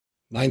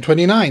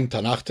929,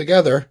 Tanach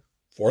together,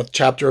 4th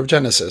chapter of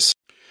Genesis.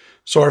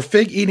 So our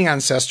fig-eating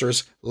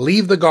ancestors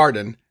leave the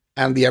garden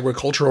and the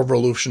agricultural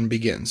revolution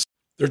begins.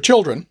 Their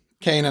children,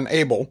 Cain and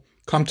Abel,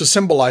 come to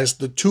symbolize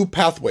the two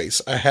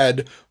pathways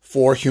ahead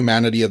for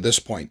humanity at this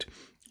point.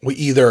 We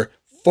either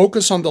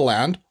focus on the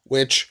land,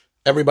 which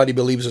everybody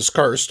believes is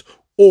cursed,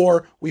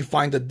 or we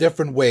find a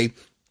different way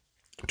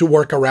to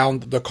work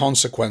around the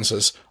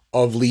consequences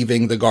of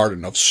leaving the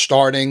garden, of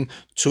starting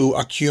to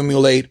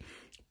accumulate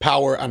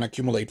power and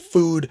accumulate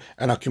food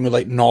and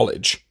accumulate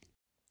knowledge.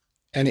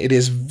 And it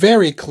is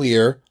very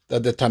clear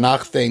that the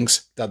Tanakh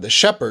thinks that the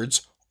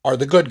shepherds are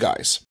the good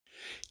guys.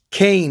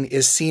 Cain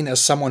is seen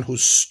as someone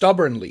who's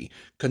stubbornly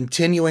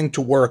continuing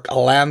to work a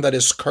land that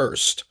is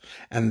cursed,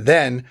 and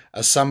then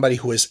as somebody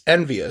who is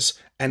envious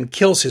and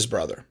kills his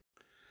brother.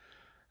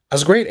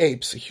 As great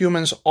apes,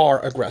 humans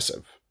are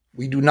aggressive.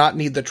 We do not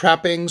need the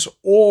trappings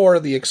or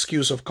the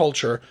excuse of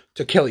culture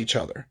to kill each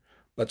other.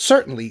 But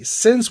certainly,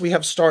 since we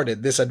have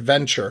started this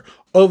adventure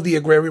of the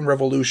agrarian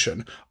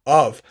revolution,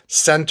 of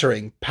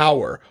centering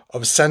power,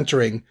 of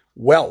centering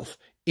wealth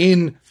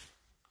in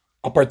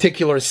a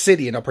particular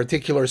city, in a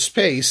particular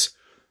space,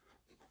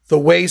 the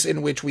ways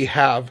in which we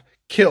have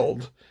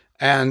killed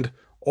and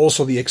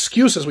also the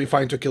excuses we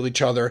find to kill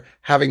each other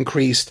have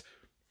increased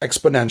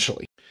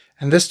exponentially.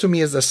 And this to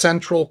me is the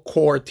central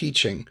core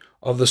teaching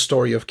of the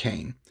story of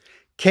Cain.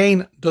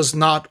 Cain does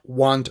not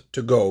want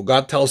to go.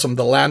 God tells him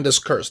the land is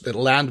cursed. The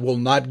land will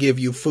not give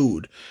you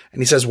food. And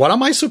he says, what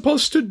am I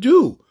supposed to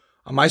do?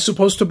 Am I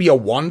supposed to be a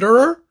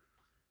wanderer?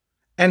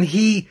 And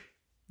he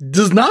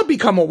does not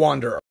become a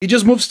wanderer. He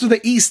just moves to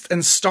the east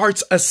and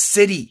starts a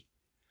city.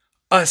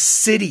 A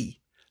city.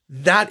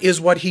 That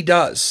is what he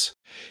does.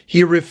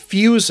 He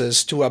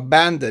refuses to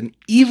abandon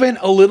even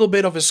a little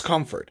bit of his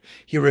comfort.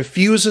 He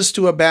refuses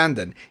to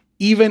abandon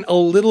even a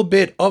little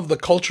bit of the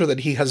culture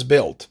that he has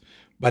built.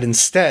 But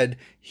instead,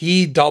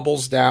 he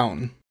doubles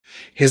down.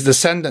 His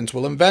descendants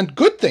will invent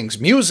good things,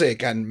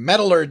 music and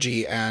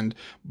metallurgy,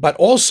 but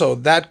also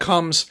that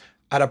comes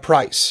at a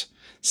price.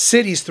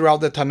 Cities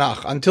throughout the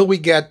Tanakh, until we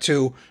get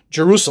to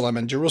Jerusalem,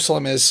 and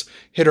Jerusalem is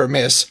hit or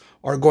miss,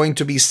 are going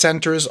to be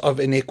centers of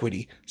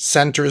iniquity,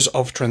 centers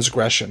of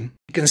transgression.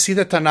 You can see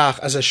the Tanakh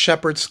as a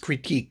shepherd's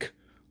critique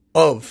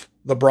of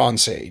the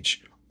Bronze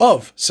Age,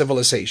 of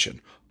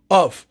civilization,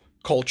 of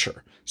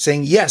culture,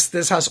 saying, yes,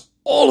 this has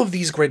all of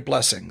these great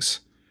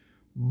blessings,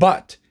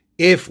 but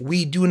if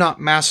we do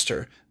not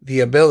master the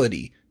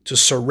ability to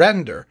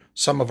surrender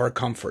some of our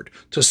comfort,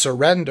 to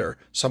surrender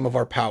some of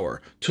our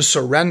power, to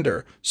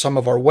surrender some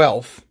of our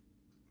wealth,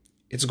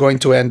 it's going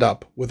to end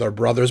up with our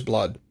brother's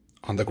blood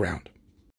on the ground.